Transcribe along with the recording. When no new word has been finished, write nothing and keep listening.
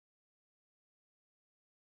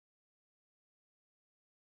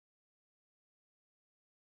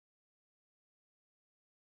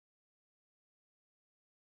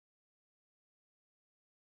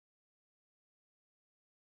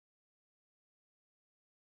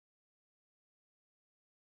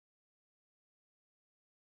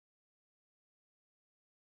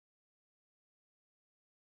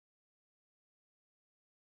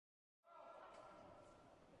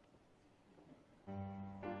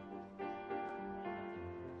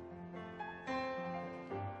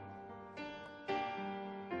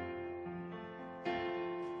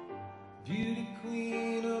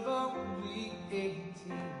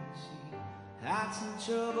had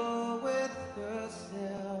some trouble with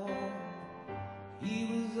herself. He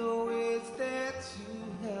was always there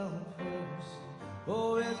to help her. She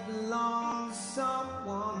always belonged to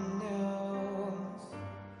someone else.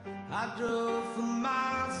 I drove for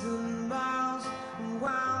miles and miles and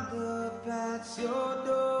wound up at your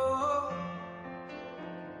door.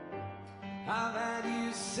 I've had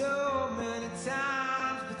you so many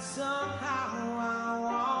times, but somehow I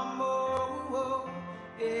want more.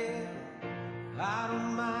 Yeah, I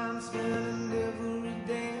don't mind spending every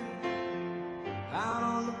day out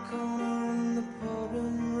on the corner in the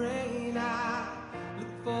pouring rain. I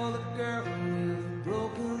look for the girl with a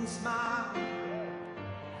broken smile.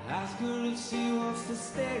 Ask her if she wants to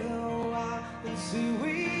stay a while, and see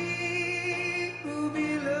we will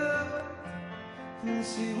be loved, and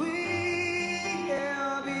see we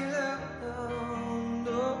will be loved. Oh.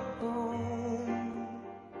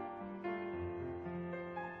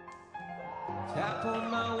 Tap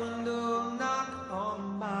on my window, knock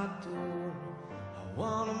on my door. I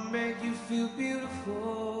wanna make you feel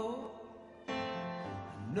beautiful. I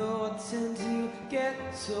know I tend to get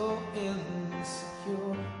so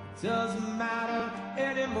insecure. It doesn't matter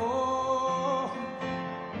anymore.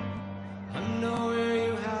 I know where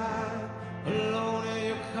you hide, alone in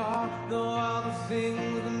your car. Know all the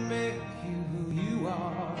things that make you who you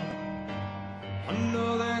are. I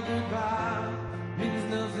know that goodbye means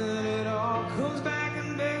nothing at all. Comes back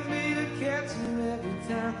and begs me to catch her every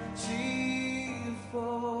time she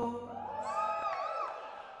falls.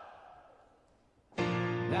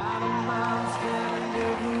 I don't mind spending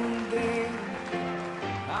every day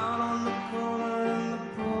out on the corner in the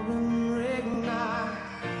pouring rain. I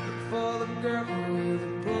look for the girl with a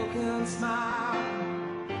broken smile,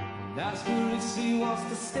 and ask her if she wants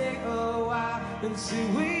to stay a while, and see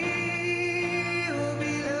we'll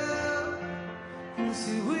be loved, and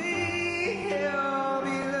see we'll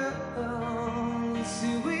be loved, and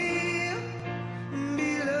see we'll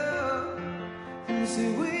be loved, and see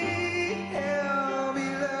we'll be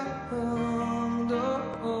loved.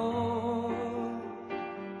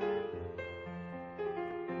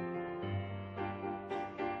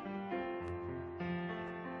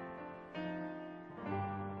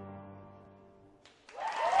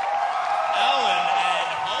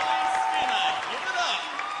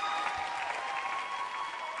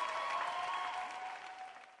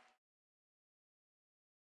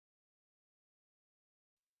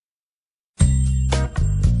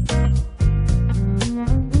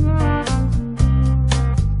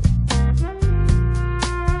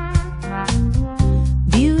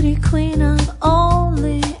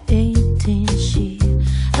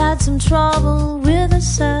 Some trouble with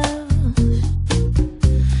herself.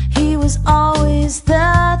 He was always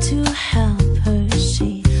there to help her.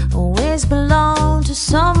 She always belonged to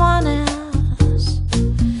someone else.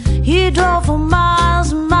 He drove for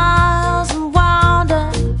miles and miles and wound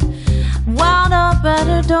up at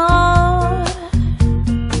her door.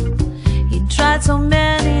 He tried so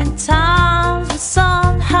many times, but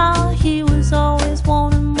somehow he was always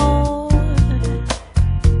wanting more.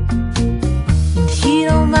 And he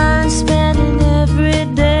don't mind spending every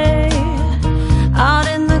day out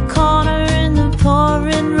in the corner in the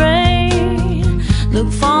pouring rain.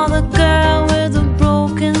 Look for the girl with a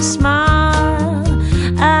broken smile.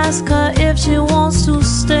 Ask her if she wants to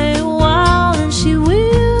stay a while, and she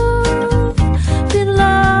will be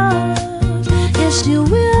loved. Yes, she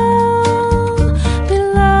will.